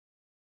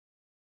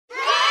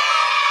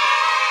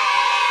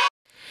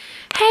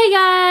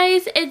Hi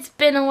guys, it's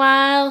been a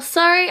while.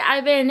 Sorry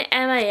I've been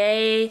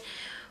MIA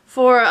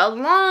for a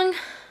long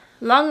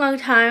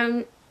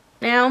time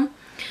now.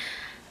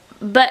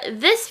 But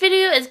this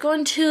video is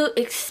going to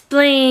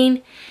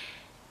explain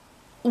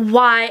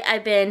why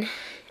I've been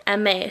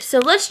MIA. So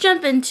let's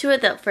jump into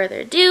it without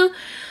further ado.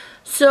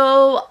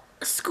 So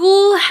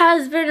school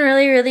has been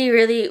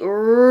really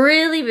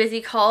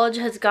busy. College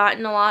has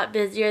gotten a lot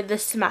busier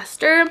this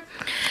semester.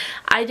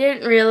 I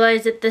didn't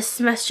realize that this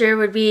semester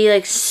would be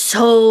like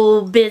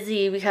so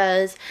busy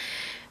because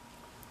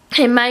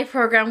in my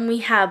program we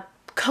have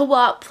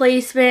co-op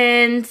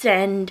placements,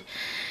 and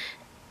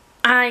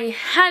I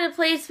had a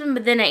placement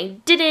but then I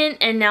didn't,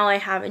 and now I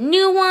have a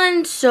new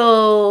one.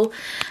 So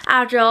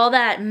after all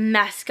that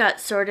mess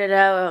got sorted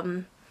out,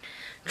 I'm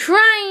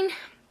trying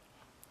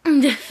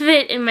to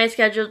fit in my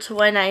schedule to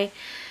when I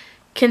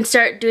can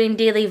start doing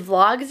daily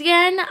vlogs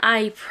again.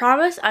 I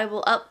promise I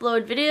will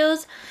upload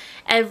videos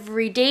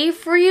every day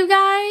for you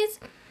guys.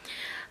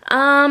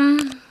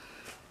 Some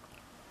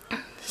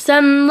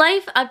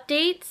life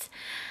updates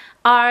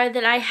are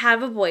that I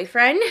have a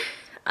boyfriend.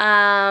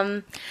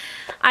 I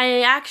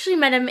actually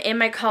met him in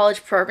my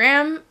college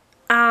program.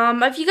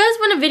 If you guys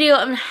want a video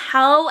on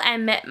how I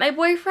met my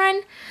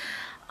boyfriend,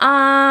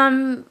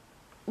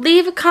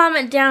 leave a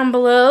comment down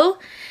below,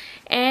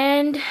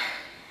 and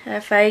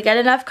if I get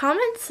enough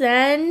comments,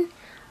 then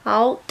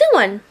I'll do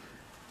one.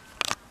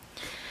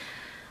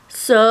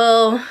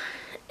 So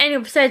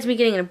anyway, besides me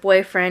getting a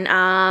boyfriend,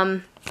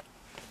 I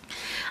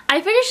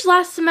finished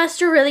last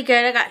semester really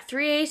good. I got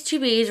 3 A's, 2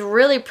 B's.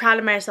 Really proud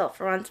of myself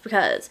for once,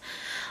 because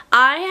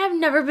I have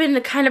never been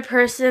the kind of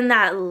person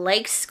that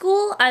likes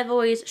school. I've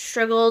always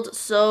struggled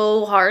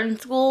so hard in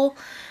school,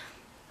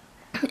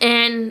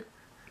 and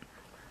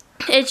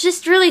it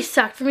just really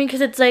sucked for me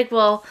because it's like,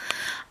 well,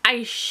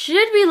 I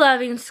should be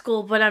loving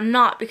school, but I'm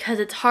not, because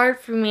it's hard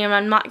for me and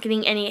I'm not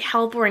getting any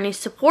help or any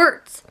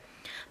supports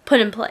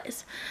put in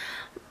place.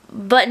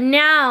 But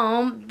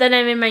now that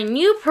I'm in my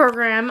new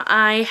program,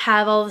 I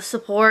have all the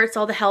supports,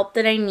 all the help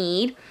that I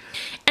need,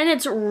 and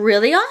it's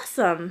really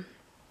awesome.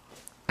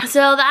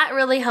 So that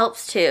really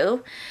helps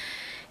too.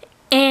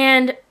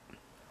 And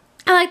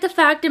I like the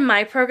fact in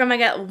my program I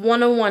get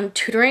one-on-one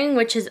tutoring,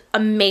 which is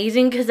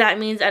amazing because that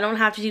means I don't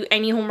have to do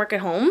any homework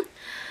at home,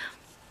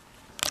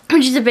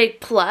 which is a big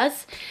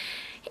plus.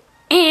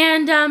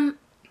 And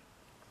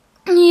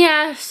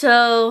yeah,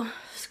 so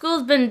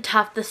school's been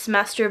tough this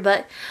semester,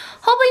 but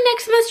hopefully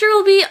next semester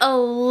will be a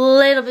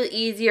little bit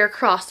easier.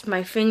 Cross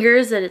my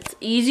fingers that it's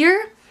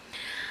easier.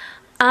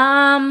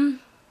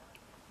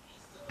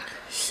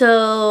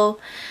 So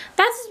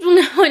that's what's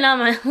been going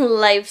on in my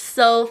life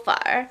so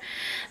far.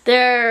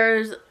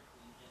 There's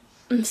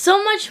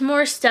so much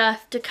more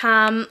stuff to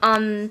come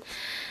on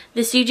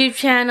this YouTube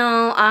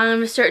channel. I'm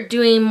going to start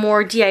doing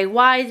more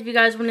DIYs if you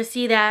guys want to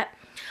see that.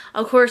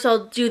 Of course,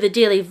 I'll do the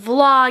daily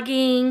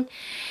vlogging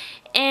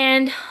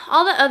and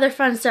all the other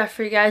fun stuff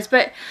for you guys.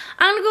 But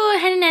I'm going to go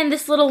ahead and end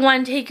this little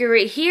one-taker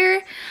right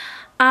here.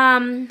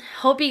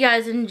 Hope you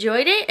guys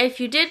enjoyed it. If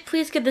you did,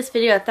 please give this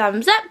video a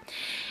thumbs up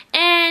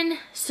and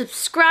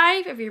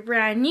subscribe if you're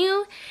brand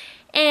new.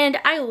 And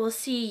I will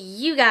see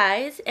you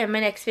guys in my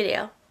next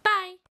video.